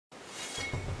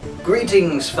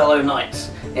Greetings fellow knights,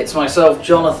 it's myself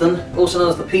Jonathan, also known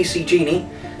as the PC Genie.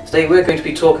 Today we're going to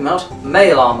be talking about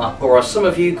mail armour, or as some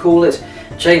of you call it,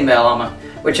 chainmail armour,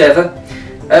 whichever.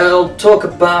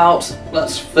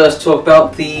 Let's first talk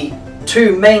about the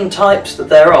two main types that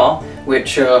there are,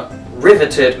 which are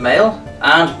riveted mail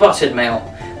and butted mail.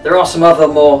 There are some other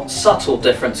more subtle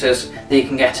differences that you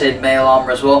can get in mail armour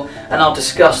as well, and I'll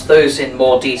discuss those in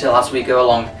more detail as we go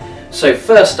along. So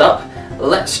first up,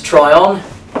 let's try on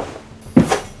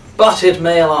butted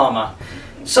mail armour.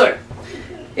 So,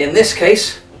 in this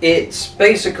case, it's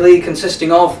basically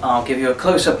consisting of, I'll give you a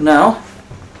close-up now.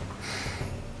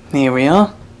 Here we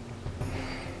are.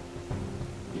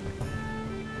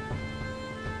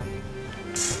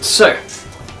 So,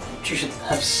 what you should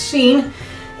have seen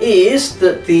is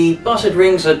that the butted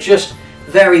rings are just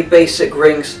very basic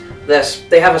rings.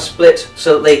 They have a split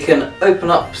so that they can open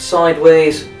up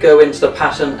sideways, go into the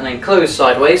pattern and then close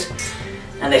sideways.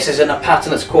 And this is in a pattern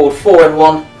that's called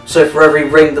 4-in-1, so for every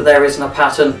ring that there is in a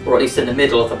pattern, or at least in the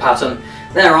middle of the pattern,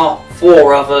 there are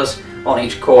 4 others on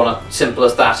each corner, simple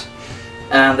as that.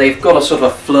 And they've got a sort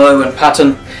of a flow and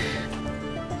pattern,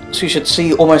 so you should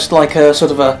see almost like a sort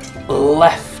of a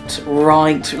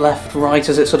left-right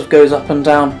as it sort of goes up and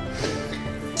down.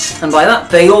 And by that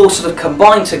they all sort of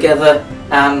combine together,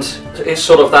 and it's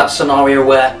sort of that scenario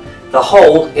where the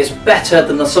whole is better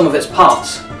than the sum of its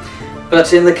parts.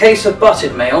 But in the case of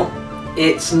butted mail,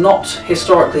 it's not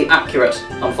historically accurate,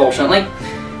 unfortunately,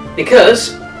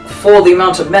 because for the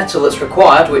amount of metal that's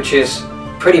required, which is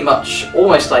pretty much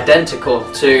almost identical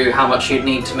to how much you'd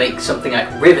need to make something like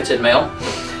riveted mail,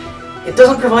 it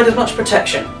doesn't provide as much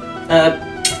protection.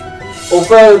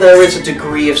 Although there is a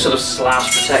degree of sort of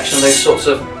slash protection, those sorts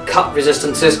of cut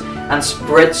resistances, and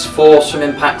spreads force from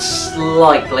impact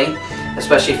slightly,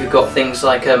 especially if you've got things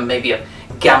like maybe a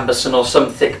gambeson or some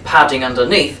thick padding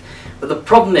underneath. But the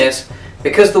problem is,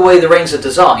 because the way the rings are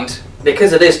designed,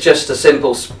 because it is just a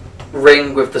simple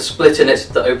ring with the split in it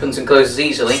that opens and closes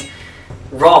easily,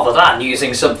 rather than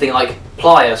using something like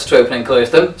pliers to open and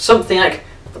close them, something like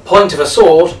the point of a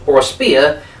sword or a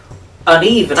spear, and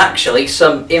even actually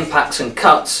some impacts and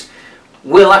cuts,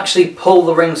 will actually pull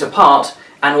the rings apart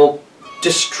and will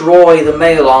destroy the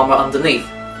mail armour underneath.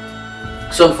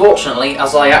 So unfortunately,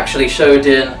 as I actually showed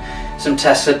in some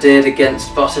tests I did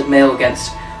against butted mail,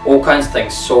 against all kinds of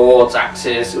things, swords,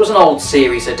 axes. It was an old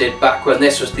series I did back when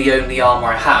this was the only armour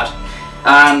I had,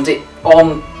 and it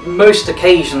on most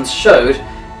occasions showed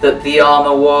that the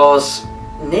armour was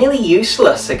nearly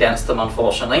useless against them,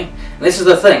 unfortunately. And this is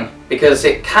the thing, because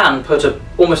it can put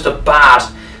almost a bad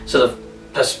sort of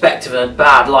perspective and a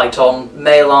bad light on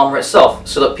mail armour itself,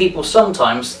 so that people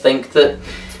sometimes think that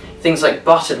things like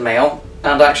butted mail,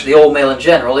 and actually all mail in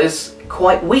general, is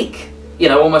quite weak. You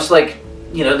know, almost like,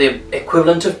 you know, the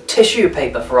equivalent of tissue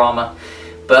paper for armour.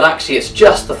 But actually it's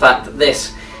just the fact that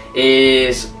this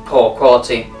is poor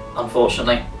quality,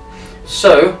 unfortunately.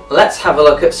 So let's have a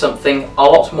look at something a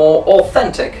lot more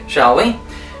authentic, shall we?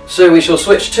 So we shall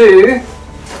switch to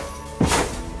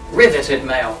riveted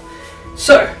mail.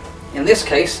 So, in this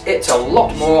case, it's a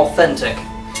lot more authentic.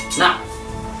 Now,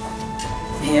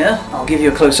 here, I'll give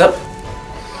you a close-up.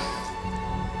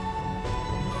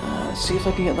 See if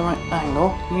I can get the right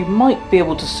angle. You might be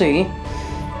able to see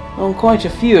on quite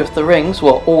a few of the rings,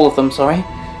 well, all of them, sorry,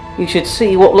 you should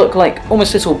see what look like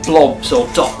almost little blobs or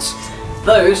dots.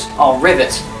 Those are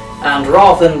rivets, and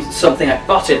rather than something like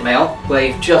butted mail, where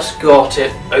you've just got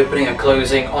it opening and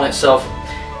closing on itself,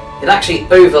 it actually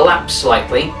overlaps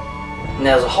slightly, and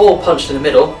there's a hole punched in the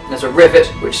middle, and there's a rivet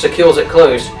which secures it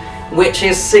closed, which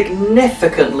is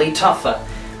significantly tougher.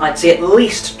 I'd say at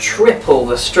least triple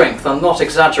the strength. I'm not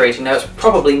exaggerating now, it's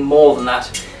probably more than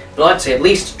that, but I'd say at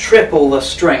least triple the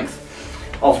strength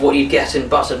of what you'd get in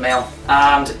butted mail.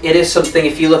 And it is something,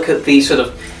 if you look at the sort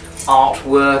of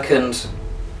artwork and,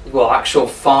 well, actual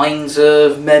finds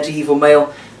of medieval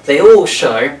mail, they all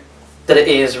show that it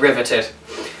is riveted.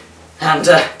 And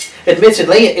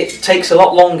admittedly, it takes a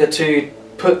lot longer to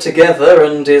put together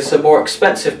and is a more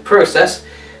expensive process.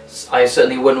 I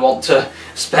certainly wouldn't want to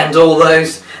spend all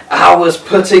those hours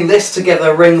putting this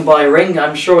together ring by ring.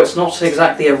 I'm sure it's not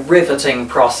exactly a riveting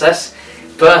process,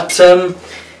 but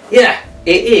yeah,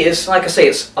 it is, like I say,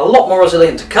 it's a lot more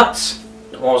resilient to cuts,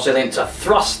 more resilient to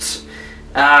thrusts,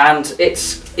 and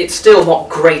it's still not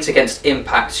great against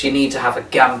impacts. You need to have a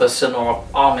gambeson or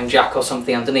arming jack or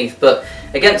something underneath, but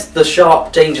against the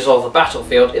sharp dangers of the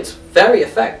battlefield, it's very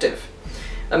effective.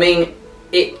 I mean,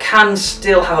 it can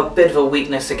still have a bit of a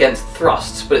weakness against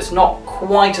thrusts, but it's not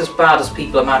quite as bad as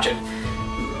people imagine.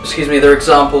 Excuse me, there are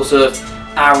examples of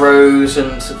arrows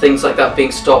and things like that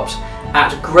being stopped,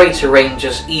 at greater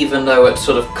ranges, even though at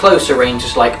sort of closer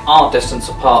ranges like our distance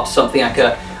apart, something like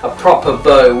a proper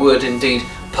bow would indeed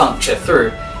puncture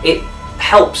through. It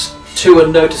helps to a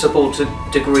noticeable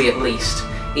degree at least,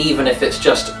 even if it's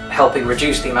just helping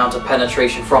reduce the amount of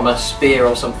penetration from a spear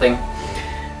or something.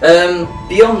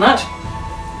 Beyond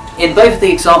that, in both of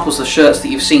the examples of shirts that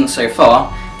you've seen so far,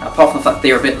 apart from the fact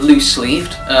they're a bit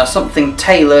loose-sleeved, something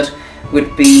tailored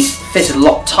would be fitted a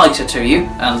lot tighter to you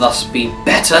and thus be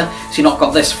better, so you've not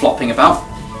got this flopping about,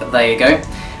 but there you go.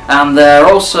 And they're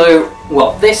also,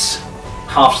 well, this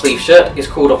half-sleeve shirt is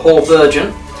called a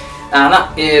haubergeon, and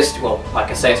that is, well,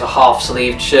 like I say, it's a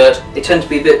half-sleeved shirt. They tend to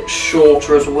be a bit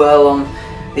shorter as well on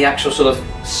the actual sort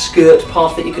of skirt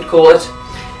part that you could call it.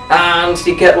 And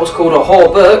you get what's called a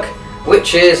hauberk,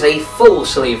 which is a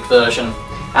full-sleeved version.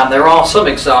 And there are some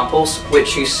examples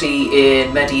which you see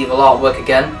in medieval artwork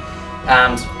again,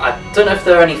 and I don't know if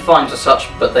there are any finds as such,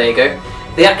 but there you go.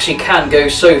 They actually can go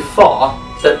so far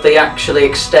that they actually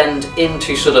extend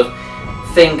into sort of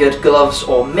fingered gloves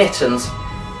or mittens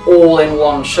all in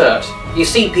one shirt. You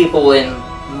see people in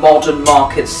modern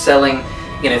markets selling,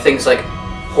 you know, things like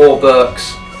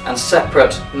hauberks and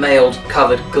separate mailed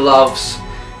covered gloves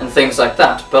and things like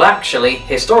that, but actually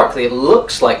historically it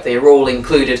looks like they are all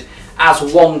included as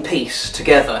one piece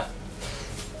together.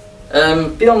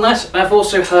 Beyond that, I've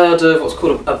also heard of what's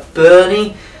called a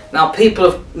byrnie. Now,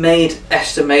 people have made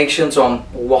estimations on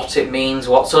what it means,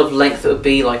 what sort of length it would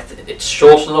be, like it's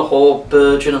shorter than a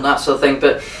haubergeon and that sort of thing,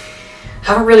 but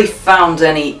haven't really found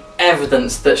any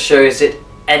evidence that shows it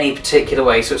any particular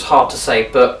way, so it's hard to say.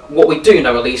 But what we do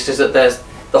know at least is that there's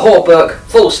the hauberk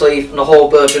full sleeve and the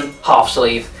haubergeon half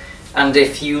sleeve, and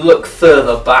if you look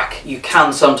further back you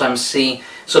can sometimes see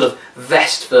sort of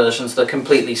vest versions that are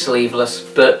completely sleeveless,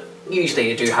 but usually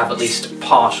you do have at least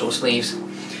partial sleeves.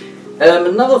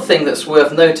 Another thing that's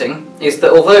worth noting is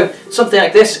that although something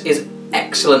like this is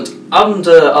excellent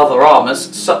under other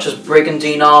armours, such as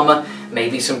brigandine armour,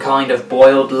 maybe some kind of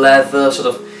boiled leather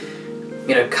sort of,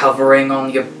 you know, covering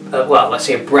on your, well, let's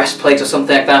say a breastplate or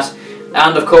something like that,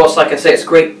 and of course, like I say, it's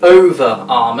great over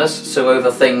armours, so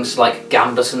over things like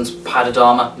gambesons, padded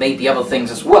armour, maybe other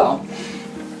things as well.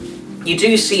 You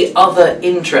do see other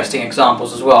interesting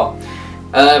examples as well.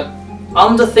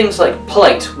 Under things like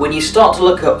plate, when you start to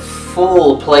look at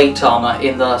full plate armour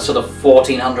in the sort of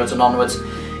 1400s and onwards,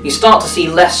 you start to see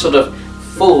less sort of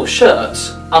full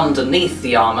shirts underneath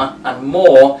the armour and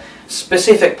more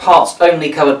specific parts only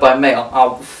covered by mail.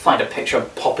 I'll find a picture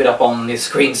and pop it up on the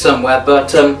screen somewhere,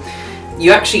 but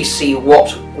you actually see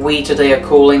what we today are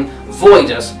calling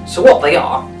voiders. So what they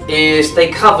are is they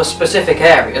cover specific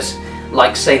areas,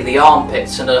 like say the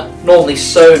armpits, and are normally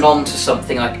sewn onto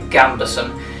something like a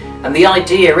gambeson. And the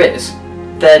idea is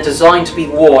they're designed to be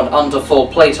worn under full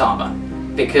plate armour,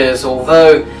 because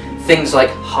although things like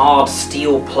hard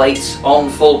steel plates on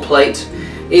full plate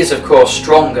is of course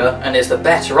stronger and is the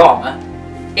better armour,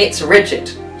 it's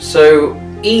rigid. So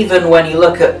even when you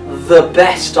look at the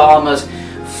best armours,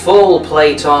 full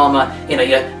plate armour, you know,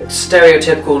 your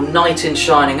stereotypical knight in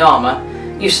shining armour,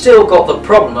 you've still got the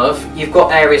problem of you've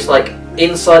got areas like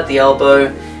inside the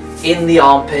elbow, in the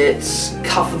armpits,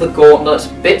 cuff of the gauntlet,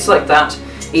 bits like that,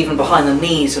 even behind the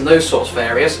knees and those sorts of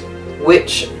areas,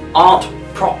 which aren't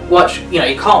you know,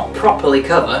 you can't properly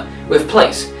cover with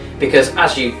plates, because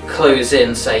as you close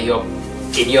in, say you're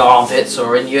in your armpits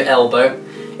or in your elbow,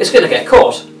 it's going to get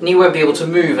caught and you won't be able to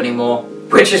move anymore,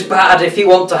 which is bad if you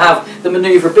want to have the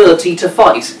manoeuvrability to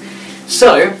fight.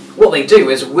 So what they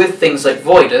do is, with things like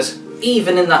voiders,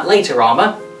 even in that later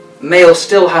armour, mail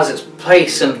still has its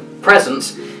place and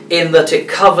presence in that it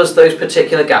covers those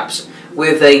particular gaps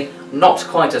with a not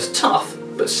quite as tough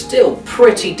but still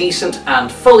pretty decent and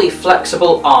fully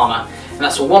flexible armour. And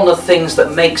that's one of the things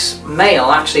that makes mail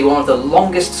actually one of the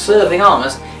longest serving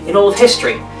armours in all of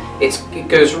history. It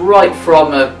goes right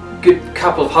from a good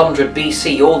couple of hundred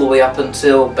BC all the way up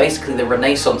until basically the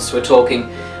Renaissance. We're talking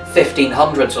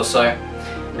 1500s or so.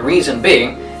 And the reason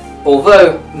being,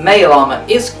 although mail armour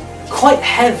is quite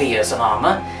heavy as an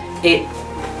armour,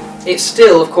 it's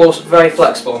still of course very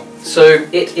flexible, so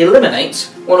it eliminates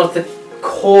one of the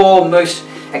core, most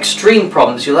extreme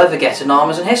problems you'll ever get in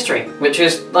armours in history, which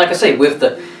is, like I say, with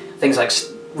the things like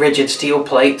rigid steel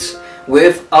plates,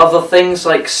 with other things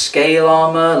like scale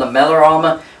armour, lamellar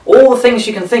armour, all the things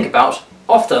you can think about.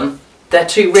 Often they're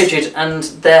too rigid and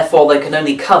therefore they can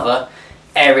only cover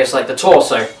areas like the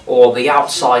torso or the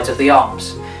outsides of the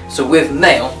arms. So with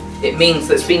mail, it means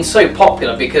that it's been so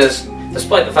popular because,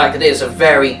 despite the fact that it is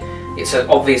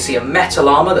obviously a metal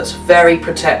armour that's very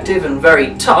protective and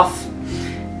very tough,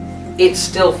 it's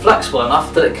still flexible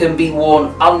enough that it can be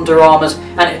worn under armours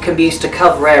and it can be used to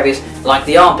cover areas like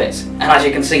the armpits. And as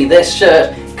you can see, this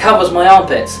shirt covers my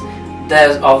armpits.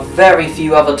 There are very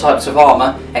few other types of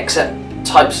armour, except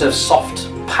types of soft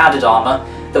padded armour,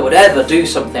 that would ever do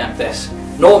something like this.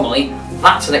 Normally,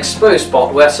 that's an exposed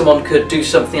spot where someone could do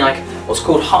something like what's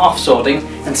called half swording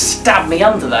and stab me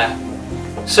under there.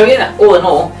 So yeah, all in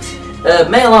all,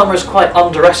 mail armour is quite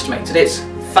underestimated. It's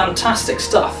fantastic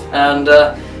stuff, and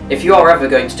if you are ever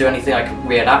going to do anything like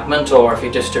reenactment, or if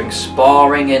you're just doing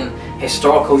sparring in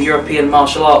historical European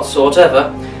martial arts or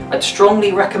whatever, I'd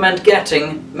strongly recommend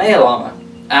getting mail armour,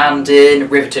 and in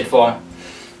riveted form.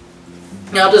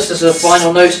 Now, just as a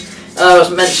final note, I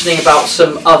was mentioning about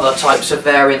some other types of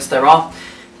variants there are.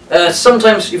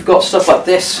 Sometimes you've got stuff like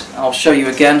this. I'll show you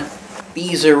again.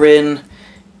 These are in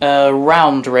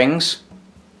round rings,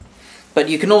 but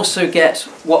you can also get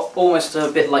what almost a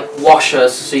bit like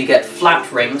washers, so you get flat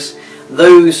rings.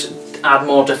 Those add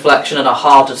more deflection and are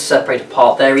harder to separate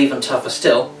apart. They're even tougher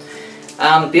still.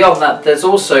 And beyond that, there's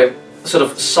also sort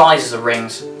of sizes of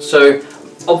rings. So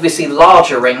obviously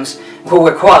larger rings will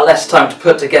require less time to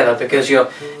put together, because you're,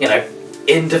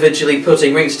 individually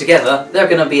putting rings together. They're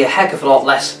going to be a heck of a lot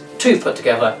less to put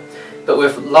together. But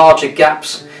with larger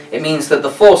gaps, it means that the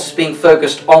force is being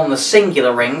focused on the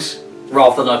singular rings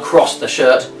rather than across the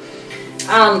shirt.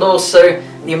 And also,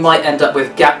 you might end up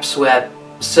with gaps where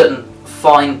certain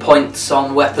fine points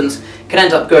on weapons can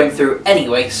end up going through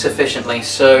anyway sufficiently.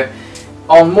 So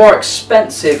on more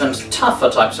expensive and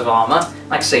tougher types of armour,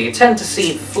 like I say, you tend to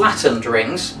see flattened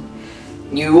rings.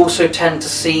 You also tend to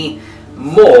see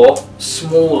more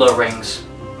smaller rings,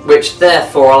 which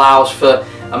therefore allows for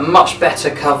a much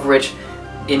better coverage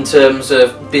in terms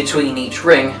of between each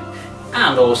ring,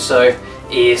 and also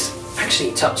is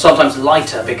actually sometimes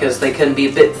lighter because they can be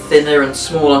a bit thinner and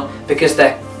smaller because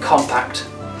they're compact.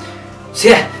 So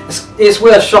yeah, it's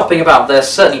worth shopping about. There's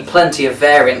certainly plenty of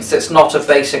variants. It's not a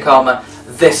basic armour.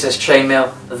 This is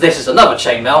chainmail, this is another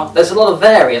chainmail. There's a lot of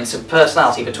variance in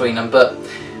personality between them, but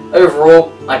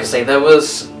overall, like I say, there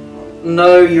was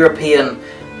no European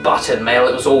button mail.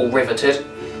 It was all riveted,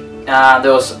 and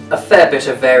there was a fair bit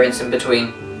of variance in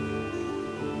between.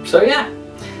 So yeah,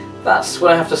 that's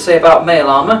what I have to say about mail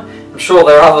armour. I'm sure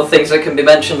there are other things that can be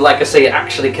mentioned. Like I say, it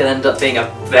actually can end up being a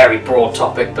very broad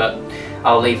topic, but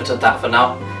I'll leave it at that for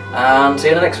now, and see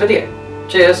you in the next video.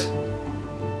 Cheers!